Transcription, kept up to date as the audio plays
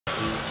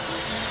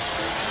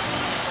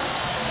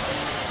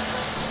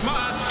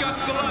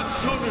the lads,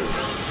 Nonu.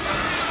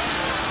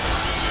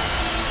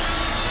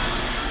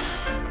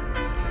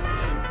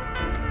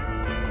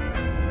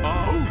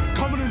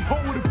 Coming in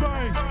hot with a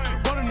bang,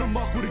 running the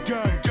muck with a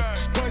gang.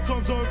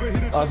 Playtime's over,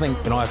 hit it. I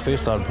think when I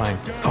first started playing,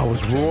 I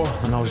was raw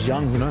and I was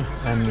young, you know,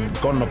 and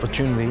got an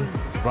opportunity.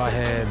 I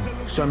had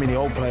so many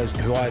old players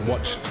who I had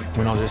watched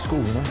when I was at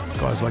school, you know.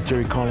 Guys like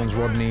Jerry Collins,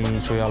 Rodney,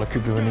 Soyala,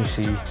 Cooper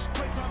Vanisi.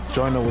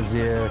 Jonah was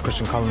there,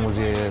 Christian Cullen was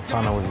there,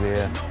 Tana was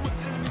there.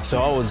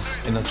 So I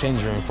was in a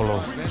change room full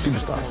of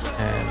superstars,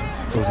 and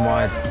it was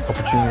my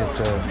opportunity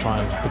to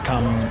try and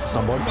become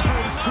somebody.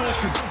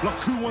 Talking like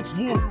who wants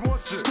war?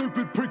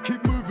 Stupid prick,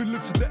 keep moving,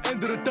 lips at the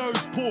end of the day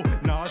is poor.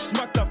 Nah, I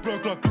smack that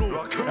bloke like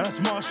law. That's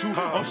Marshall.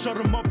 I'll shut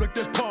him up like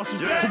they're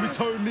parcels. Call me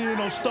Tony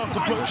and I'll start the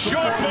bloke.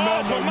 Short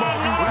ball for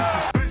Marvel. This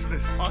is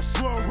business. I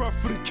swear I rap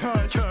for the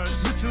cash.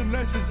 Mitchell and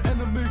Ness's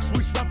enemies,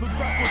 we slap it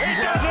back. He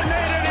doesn't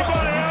need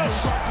anybody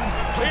else.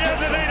 He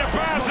doesn't need a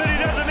pass and he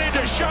doesn't need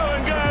to show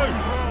and go.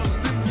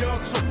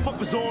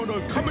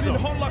 Coming in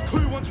hot like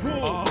who wants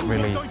war. I didn't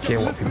really care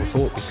what people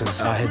thought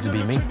because I had to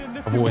be me.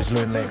 I've always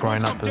learned that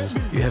growing up is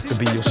you have to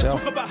be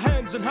yourself. Talk about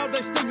hands and how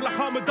they sting like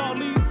Muhammad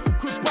Ali.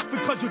 Quit buff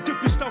because you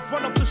dip yourself,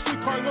 run up the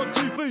street crying on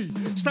TV.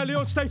 Stay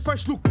on, stay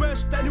fresh, look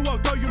best. Anywhere I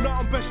go, you know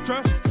I'm best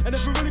dressed. And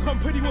if you really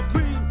competing with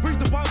me, read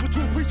the Bible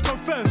to a priest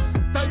confess.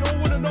 They all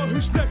wanna know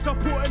who's next. I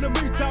put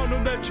enemy down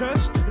on their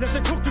chest. And if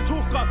they talk the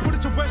talk, I put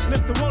it to rest. And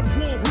if they want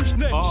war, who's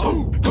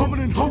next? Coming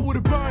in hot with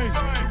a bang,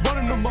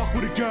 running the muck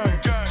with a gang.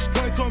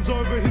 Playtime's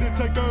over, here to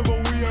take over,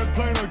 we ain't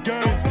playing no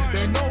games.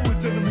 They know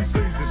it's enemy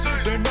season,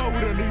 they know we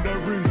don't need no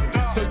reason.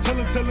 So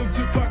tell them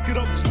to back it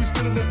up, cause we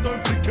still in the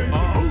don't think game.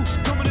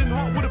 Coming in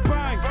hot with a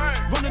bang,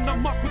 running the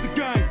muck with the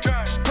gang.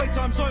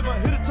 Playtime's over,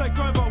 here to take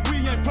over, we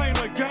ain't playing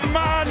no games.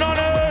 Man,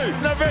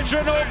 Nonu, the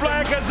veteran All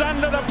Black is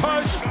under the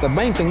post. The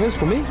main thing is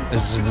for me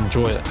is to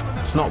enjoy it.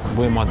 It's not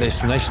where my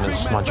destination is,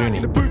 it's my journey.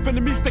 The booth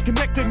enemies, they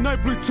connected, no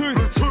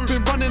Bluetooth.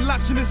 Been running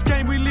laps in this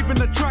game, we leaving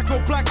the track all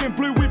black and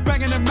blue, we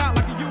banging them out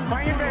like a U.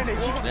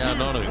 Now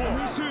Nonu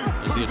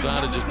has the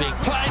advantage of being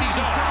played. He's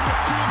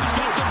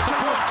got some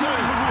support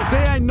too.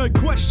 There ain't no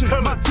question.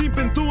 My team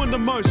been doing the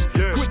most.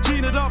 Quit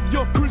G'ing it up.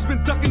 Your crew's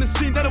been ducking the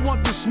scene. They don't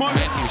want this smoke.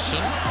 Matthewson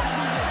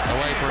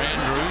away for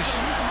Andrews.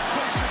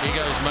 Here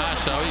goes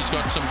Marceau. He's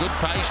got some good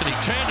pace and he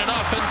turned it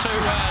off into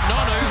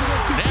Nonu.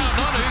 Now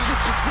Nonu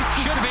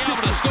should be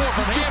able to score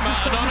from here,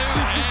 Nonu,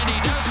 and he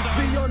does so.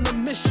 Be on a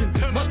mission.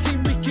 My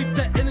team, we keep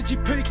that energy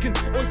peaking.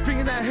 Always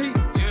bringing that heat.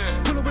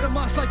 Pulling with a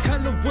mask like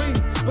Halloween,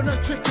 but no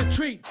trick or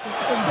treat.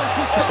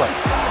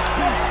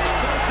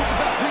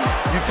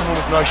 You've come on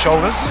with no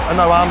shoulders,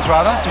 no arms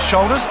rather, just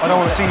shoulders. I don't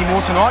want to see any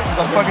more tonight because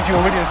I've spoken to you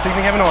already this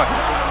evening, haven't I?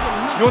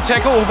 Your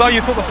tackle, although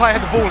you thought the player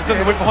had the ball, it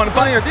didn't went behind the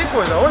ball.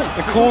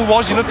 The call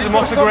was you lifted him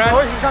off the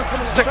ground.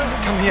 6,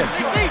 come here.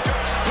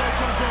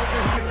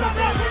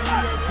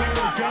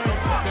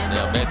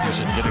 Now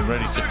Matthewson getting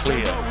ready to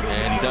clear,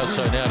 and he does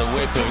so now to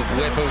Wepu.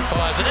 Wepu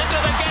fires it into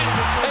the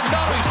gap, and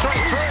Nonu's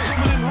straight through.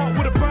 Coming in hot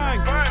with a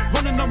bang,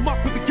 running them up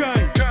with the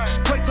gang.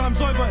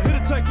 Playtime's over, here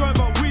to take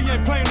over, we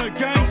ain't playing no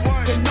games.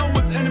 They know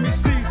it's enemy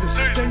season,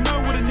 they know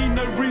we don't need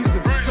no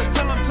reason. So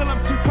tell them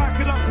to pack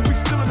it up, cause we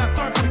still in that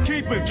time for the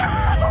keeping.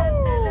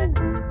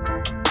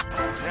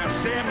 Now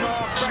Sam Mark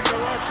back to the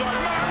right side.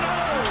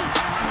 Nonu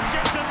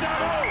gets a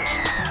double.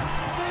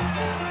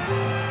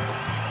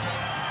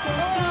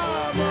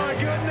 Oh my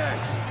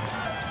goodness!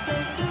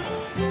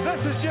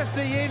 This is just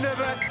the end of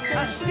it.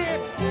 A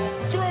step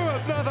through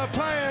another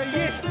player.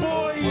 Yes,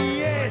 boy,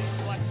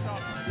 yes!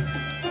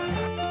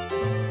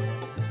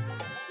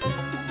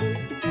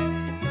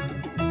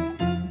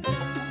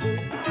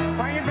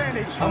 Playing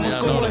advantage.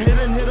 Now Nonu